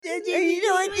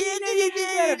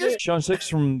Shawn SixX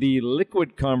from the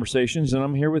Liquid Conversations, and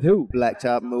I'm here with who?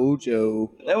 BLACKTOP MOJO.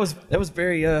 That was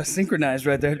very synchronized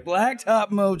right there. BLACKTOP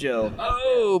MOJO.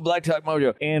 Oh, BLACKTOP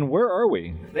MOJO. And where are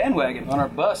we? Bandwagon on our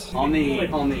bus. On the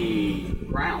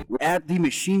ground. We're at the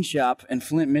machine shop in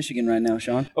Flint, Michigan right now,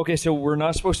 Shawn. Okay, so we're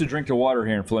not supposed to drink the water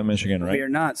here in Flint, Michigan, right? We are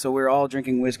not, so we're all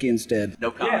drinking whiskey instead.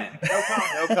 No comment.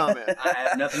 No comment. I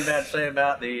have nothing bad to say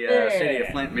about the city of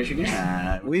Flint, Michigan.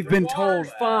 We've been told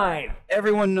fine.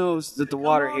 everyone knows that the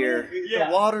water here. The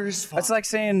water is fine. It's like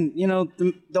saying,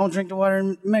 don't drink the water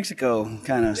in Mexico,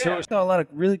 kind of. So I saw a lot of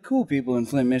really cool people in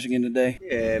Flint, Michigan today.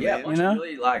 Yeah, Yeah, man. bunch You know? of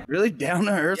really Really down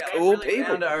to earth, cool really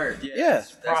people. Down to earth. Yeah.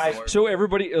 That's the word. So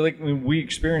everybody, we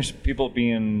experienced people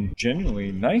being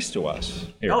genuinely nice to us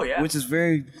here. Oh yeah. Which is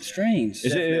very strange.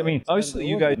 Is it, obviously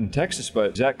you guys in Texas,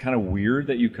 but is that kind of weird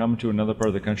that you come to another part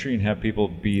of the country and have people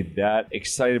be that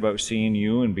excited about seeing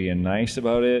you and being nice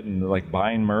about it and like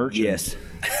buying merch? Yes.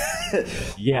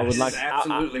 Yeah. I would like.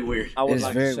 Absolutely weird. I would It's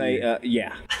like very to say,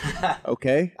 yeah.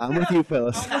 Okay, I'm with you,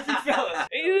 fellas.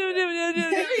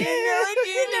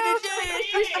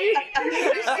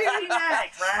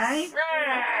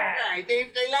 Right. They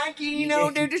like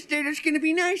you, they're just going to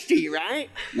be nice to you, right?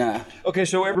 Nah. Okay,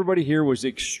 so everybody here was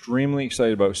extremely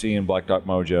excited about seeing BLACKTOP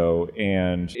MOJO,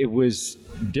 and it was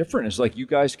different. It's like you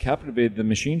guys captivated the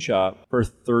machine shop for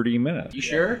 30 minutes. You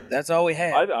sure? That's all we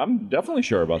had. I'm definitely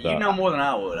sure about that. You know more than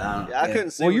I would. I don't know. I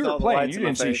couldn't see. Well, you with were all the playing. lights You in my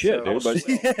didn't see face, shit, so-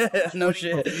 dude. But No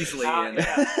shit. Usually, Well,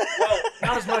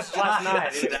 not as much as last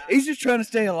night. He's just trying to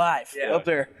stay alive up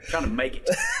there. trying to make it.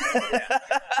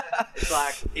 It's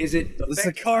like, is it? It's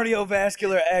a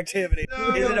cardiovascular activity.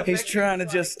 He's trying to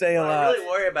just stay What I alive. really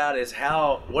worry about is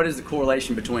what is the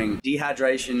correlation between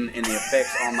dehydration and the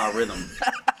effects on my rhythm?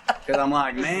 Because I'm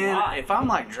like, man, if I'm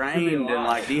like drained and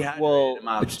like dehydrated, well,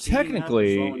 my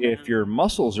technically, if your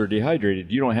muscles are dehydrated,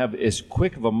 you don't have as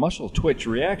quick of a muscle twitch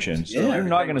reaction. So Yeah, you're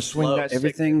not going to swing slow. that stick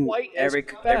Everything, quite as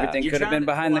everything fast. could have been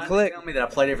behind the click. Tell me that I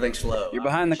played everything slow. You're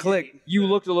behind the click. You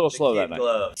looked a little slow that night.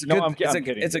 Glove. It's a No, good, I'm it's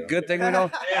kidding. It's a good thing we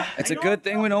don't. It's a good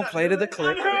thing we don't play to the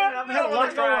click. I've had a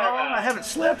lot going on. I haven't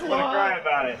slept a lot. Cry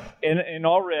about it. In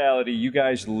all reality, you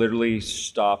guys literally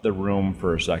stopped the room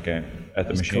for a second at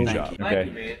the machine cool. shop. Thank you. Okay, Thank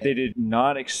you, man. they did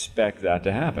not expect that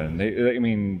to happen.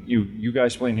 You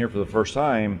guys playing here for the first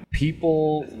time.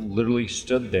 People literally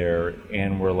stood there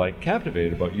and were like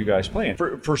captivated about you guys playing.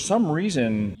 For some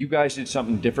reason, you guys did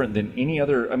something different than any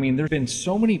other. There's been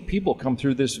so many people come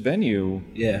through this venue.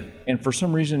 Yeah. And for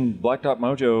some reason, BLACKTOP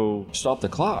MOJO stopped the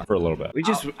clock for a little bit.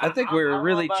 I think we were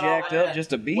really jacked up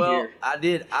just to be Well, here.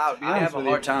 I have a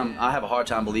hard time. I have a hard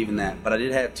time believing that, but I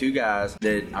did have two guys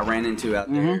that I ran into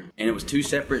out there, and it was two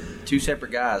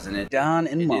separate guys, and it Don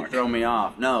and it Mark. did throw me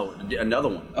off. No, another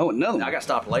one. Oh, another one. I got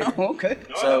stopped later. Oh, okay.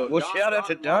 So Well, shout out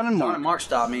to Don and Don Mark. and Mark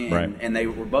stopped me, and, Right. and they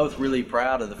were both really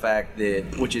proud of the fact that,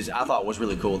 I thought was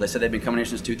really cool. They said they've been coming here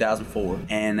since 2004,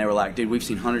 and they were like, "Dude, we've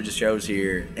seen hundreds of shows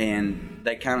here," and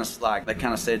they kind of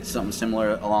said something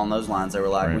similar along those lines. They were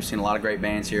like, Right. "We've seen a lot of great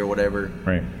bands here, or whatever,"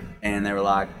 Right. and they were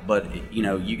like, "But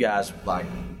you guys like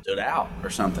stood out or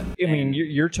something."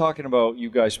 You're talking about you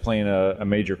guys playing a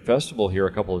major festival here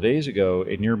a couple of days ago,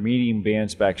 and you're meeting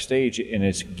bands backstage, and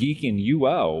it's geeking you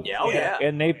out. Yeah, oh yeah.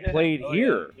 And they played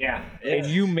here. Yeah. And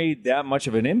you made that much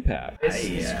of an impact.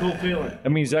 It's a cool feeling.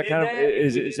 Is that kind of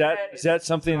is that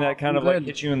something that kind of like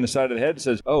hits you in the side of the head and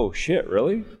says, "Oh shit,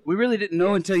 really?" We really didn't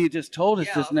know until you just told us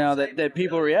just now that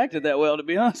people reacted that well, to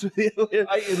be honest with you.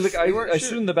 I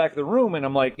stood in the back of the room, and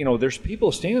I'm like, there's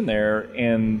people standing there,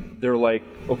 and they're like,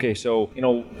 okay, so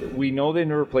we know they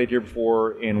never played here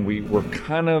before, and we were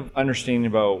kind of understanding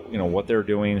about what they're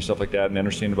doing and stuff like that, and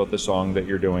understanding about the song that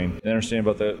you're doing, and understanding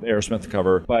about the Aerosmith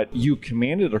cover. But you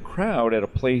commanded a crowd at a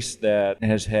place that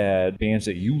has had bands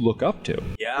that you look up to.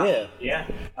 Yeah. Yeah.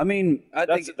 I think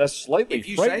That's slightly If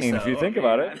you say frightening if so, you think okay.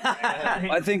 about it.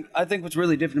 I think what's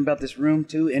really different about this room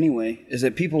too, anyway, is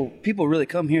that people really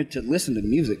come here to listen to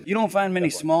music. You don't find many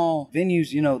small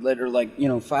venues, that are like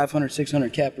 500,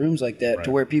 600 cap rooms like that,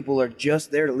 to where people are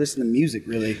just there to listen to music,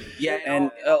 really. Yeah,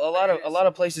 and a lot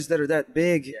of places that are that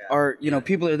big are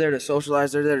people are there to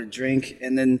socialize, they're there to drink,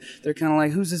 and then they're kind of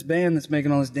like, who's this band that's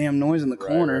making all this damn noise in the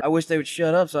corner? I wish they would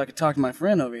shut up so I could talk to my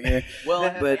friend over here.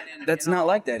 Well, but that's not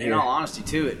like that In here. all honesty,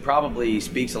 too, it probably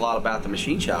speaks a lot about the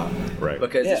machine shop. Right.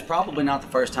 Because it's Yeah. probably not the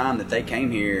first time that they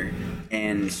came here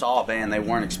and saw a band they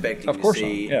weren't expecting Of to course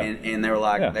see, not, yeah. and they were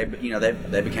like, Yeah.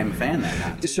 they became a fan that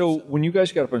night. So when you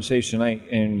guys got up on stage tonight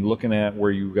and looking at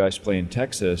where you guys play in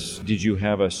Texas, did you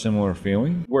have a similar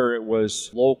feeling where it was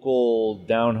local,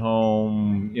 down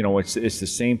home? You know, it's the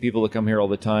same people that come here all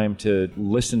the time to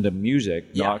listen to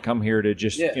music, not come here to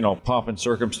just pomp and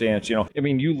circumstance. You know, I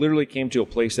mean, you literally came to a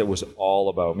place that was all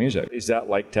about music. Is that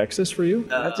like Texas for you?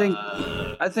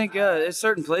 I think there's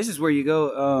certain places where you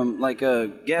go, like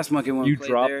Gas Monkey. When You we played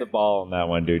dropped there, the ball on that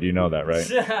one, dude. You know that, right?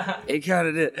 It kind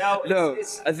of did. No,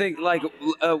 I think like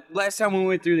last time we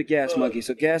went through the Gas Monkey.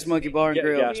 So Gas Monkey Bar and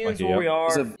Grill. Gas It depends Monkey, where we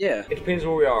are. Yeah. It depends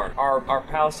where we are. Our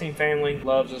Palestine family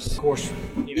loves us. Of course,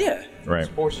 you know, Yeah. Right.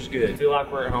 sports is good. Feel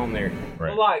like we're at home there. Right.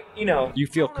 But like, you know. You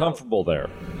feel I don't know. comfortable there.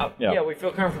 Yeah, we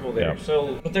feel comfortable there. Yeah.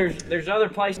 So, but there's other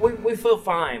places we feel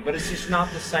fine, but it's just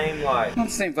not the same like. Not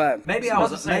the same vibe. Maybe It's I not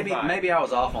the was same vibe. maybe I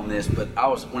was off on this, but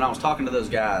when I was talking to those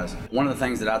guys, one of the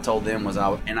things that I told them was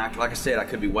like I said, I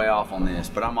could be way off on this,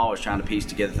 but I'm always trying to piece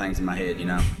together things in my head, you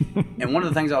know. And one of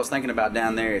the things I was thinking about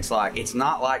down there, it's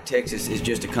not like Texas is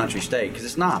just a country state, because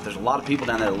it's not. There's a lot of people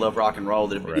down there that love rock and roll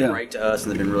that have been great to us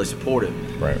and they've been really supportive.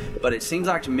 Right. But it seems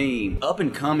like to me, up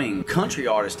and coming country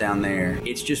artists down there,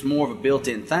 it's just more of a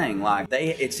built-in thing. Like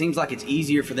it seems like it's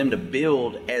easier for them to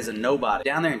build as a nobody.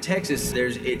 Down there in Texas,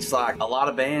 it's like a lot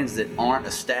of bands that aren't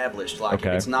established. Like if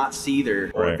it's not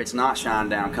Seether or if it's not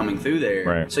Shinedown coming through there.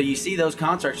 Right. So you see those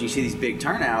concerts and you see these big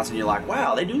turnouts and you're like,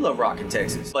 wow, they do love rock in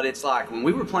Texas. But it's like when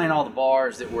we were playing all the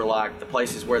bars that were like the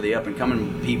places where the up and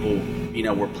coming people, you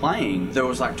know, were playing, there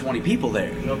was like 20 people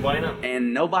there. No bueno.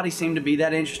 And nobody seemed to be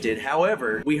that interested.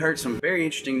 However, we heard some very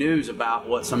interesting news about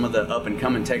what some of the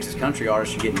up-and-coming Texas country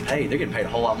artists are getting paid. They're getting paid a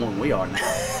whole lot more than we are now.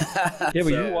 Yeah,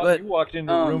 but you walked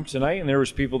into the room tonight and there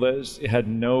was people that had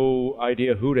no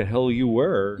idea who the hell you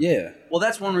were. Yeah. Well,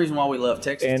 that's one reason why we love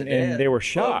Texas And- to death. and they were But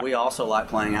shocked. we also like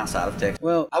playing outside of Texas.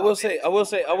 Well, I will say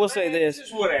this. It's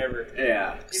just whatever.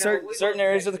 Yeah. Certain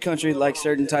areas of the country like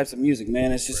certain types of music,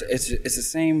 man. It's just it's the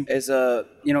same as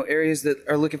areas that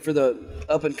are looking for the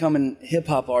up and coming hip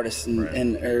hop artists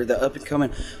and or the up and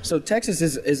coming. So Texas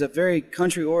is a very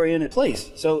country oriented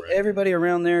place. So everybody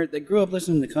around there, they grew up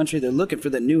listening to country. They're looking for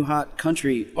the new hot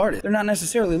country artist. They're not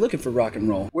necessarily looking for rock and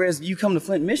roll. Whereas you come to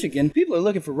Flint, Michigan, people are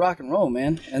looking for rock and roll,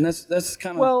 man. And that's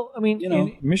kind of Well, I mean, you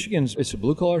know. Michigan's it's a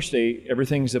blue collar state.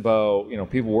 Everything's about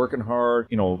people working hard,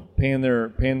 paying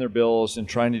their bills and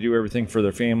trying to do everything for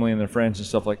their family and their friends and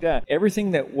stuff like that.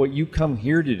 Everything that what you come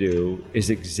here to do is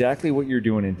exactly what you're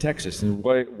doing in Texas. And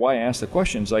why I ask the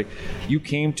questions, like you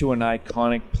came to an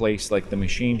iconic place like the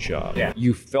Machine Shop. Yeah.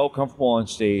 You felt comfortable on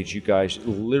stage. You guys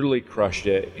literally crushed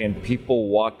it, and people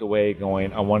walked away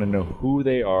going, "I want to know who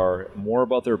they are, more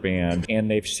about their band." And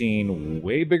they've seen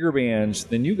way bigger bands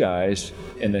than you guys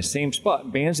in the same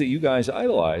spot, bands that you guys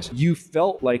idolize. You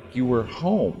felt like you were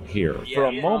home here for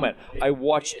a moment. I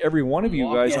watched every one of you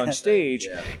guys on stage,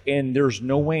 and there's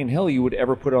no way in hell you would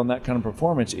ever put on that kind of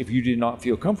performance if you did not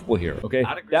feel comfortable here. Okay,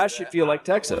 that should feel like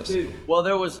Texas. Well,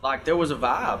 there was a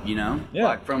vibe, Yeah.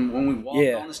 Like from when we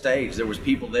walked on the stage, there was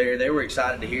people there. They were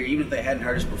excited to hear, even if they hadn't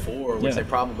heard us before, which they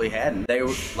probably hadn't. They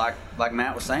were like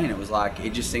Matt was saying, it was like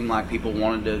it just seemed like people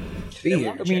wanted to be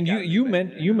here. I mean,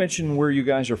 you mentioned where you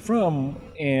guys are from,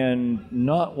 and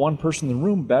not one person in the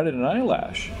room batted an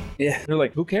eyelash. Yeah. They're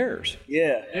like, who cares?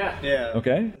 Yeah. Yeah.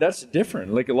 Okay, that's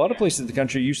different. Like a lot of places in the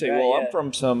country, you say, "Well, I'm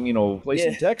from some, place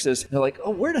in Texas." And they're like,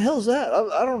 "Oh, where the hell is that?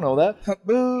 I don't know that."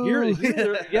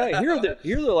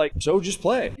 Here they're like, "So just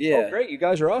play." Yeah. Oh, great, you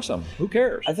guys are awesome. Who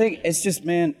cares? I think it's just,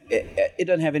 man, it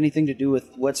doesn't have anything to do with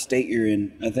what state you're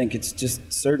in. I think it's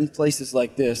just certain places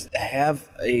like this have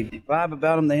a vibe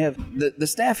about them. They have the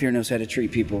staff here knows how to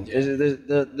treat people.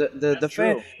 The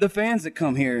fans that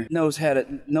come here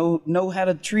know how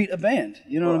to treat a band.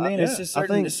 You know what I mean? yeah. It's just I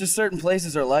certain. think- It's just certain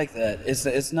places are like that.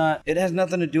 It's not. It has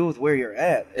nothing to do with where you're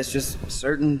at. It's just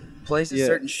certain places, Yeah.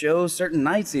 certain shows, certain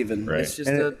nights even. Right. It's just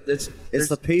And it's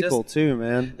the people too,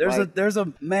 man. There's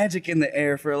a magic in the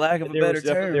air, for lack of a better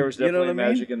term. There was you know definitely what I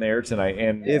mean? magic in the air tonight.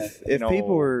 And If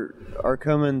people are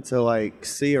coming to like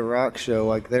see a rock show,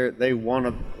 like they want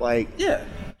to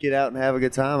get out and have a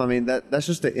good time. I mean that's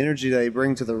just the energy they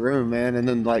bring to the room, man. And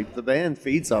then like the band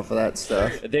feeds off of that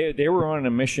stuff. they were on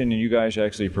a mission, and you guys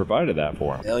actually provided that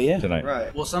for them. Hell yeah. Tonight.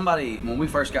 Right. Well, when we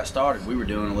first got started, we were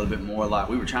doing a little bit more like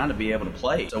we were trying to be able to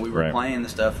play. So we were playing the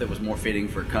stuff that was more fitting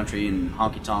for country and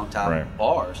honky-tonk type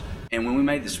bars. And when we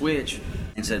made the switch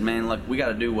and said, man, look, we got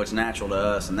to do what's natural to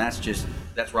us, and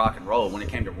that's rock and roll. When it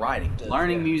came to writing,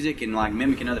 learning music and like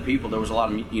mimicking other people, there was a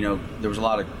lot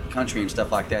of country and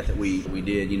stuff like that we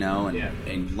did,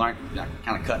 and learned,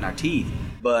 kind of cutting our teeth.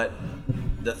 But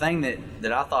the thing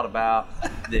that I thought about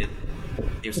that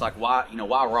it's like, why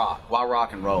rock? Why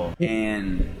rock and roll?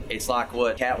 And it's like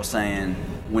what Kat was saying,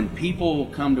 when people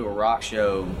come to a rock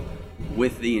show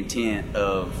with the intent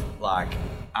of like,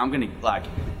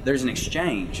 there's an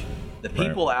exchange. The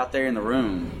people out there in the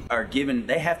room are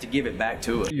they have to give it back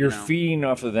to us. You're feeding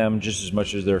off of them just as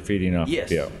much as they're feeding off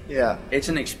of you. Yeah. It's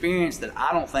an experience that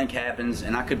I don't think happens,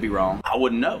 and I could be wrong. I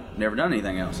wouldn't know. Never done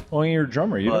anything else. Well, you're a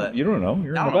drummer. You don't know. You're in the I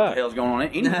don't know what back. the hell's going on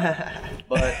anyway.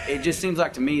 But it just seems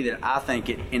like to me that I think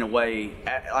it, in a way,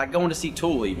 like going to see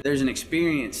Tool even. There's an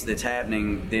experience that's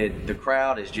happening that the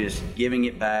crowd is just giving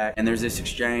it back, and there's this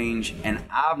exchange, and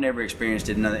I've never experienced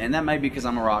it. And that may be because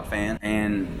I'm a rock fan,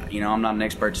 and, I'm not an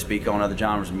expert to speak on other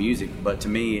genres of music, but to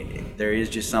me, there is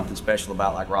just something special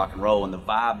about like rock and roll and the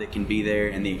vibe that can be there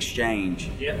and the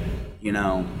exchange. Yeah.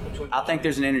 I think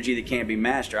there's an energy that can't be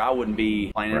matched, or I wouldn't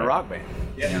be playing in a rock band.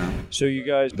 Yeah. So you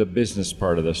guys, the business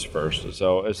part of this first.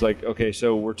 So it's like, okay,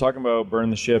 so we're talking about Burn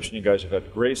the Ships, and you guys have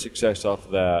had great success off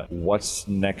of that. What's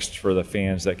next for the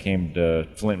fans that came to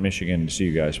Flint, Michigan to see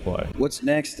you guys play? What's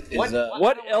next is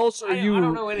What else are you? I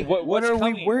don't know anything. What are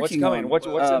coming? we working What's coming? on? What's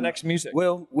the next music?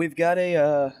 Well, we've got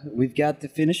to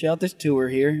finish out this tour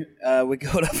here. We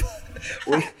go to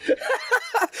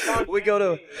we go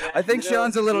to. I think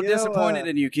Sean's a little disappointed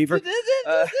in you, Kiefer.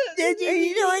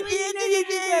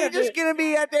 You're just gonna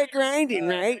be out there grinding,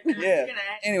 right? Yeah.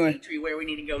 Anyway. Where we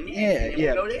need to go next.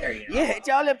 Yeah. Go there. Yeah, it's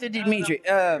all up to Demetri.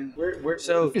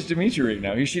 So It's Demetri right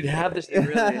now. You should have this.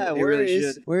 really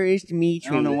should. Where is Demetri?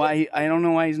 I don't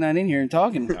know why he's not in here and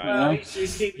talking. He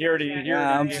already.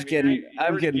 I'm just kidding.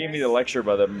 I'm kidding. Gave me the lecture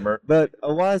by the. But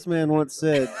a wise man once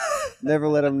said, "Never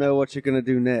let them know what you're gonna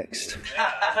do next."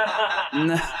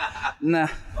 Nah.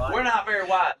 We're not very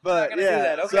wise. But Yeah. do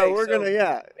that. Okay, so we're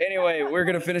gonna Anyway, we're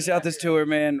gonna finish out this tour,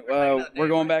 man. We're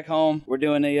going back home. We're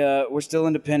doing we're still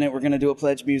independent. We're gonna do a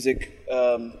pledge music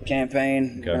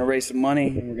campaign. We're gonna raise some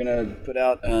money. We're gonna put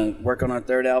out work on our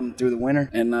third album through the winter,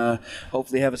 and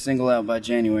hopefully have a single out by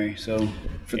January. So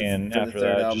for After the that,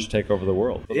 third album. just take over the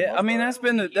world. Yeah, I mean that's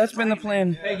been the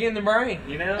plan. Big in the brain,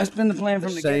 That's been the plan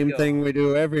from the Same get-go. thing we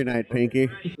do every night, Pinky.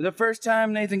 The first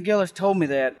time Nathan Gillis told me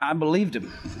that, I believed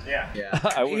him. Yeah.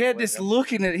 He had this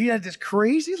he had this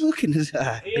crazy look in his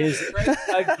eye.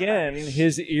 Again,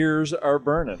 his ears are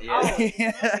burning.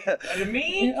 To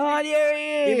me? Oh, there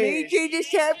he is. Demetri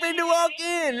just happened to walk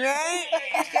in, right?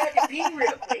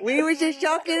 We was just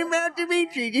talking about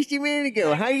Demetri just a minute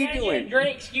ago. How you doing?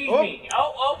 Drink, excuse me.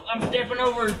 Oh, I'm stepping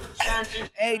over. Shawn SixX.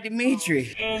 Hey,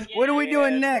 Demetri, what are we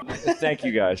doing next? Thank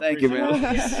you guys. Thank you, man.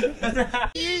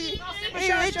 At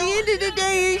the end of the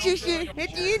day, it's just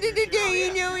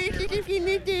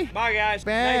Bye, guys.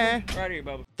 Bye. Right here,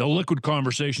 Bubba. The Liquid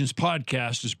Conversations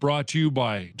podcast is brought to you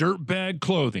by Dirtbag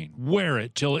Clothing. Wear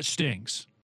it till it stings.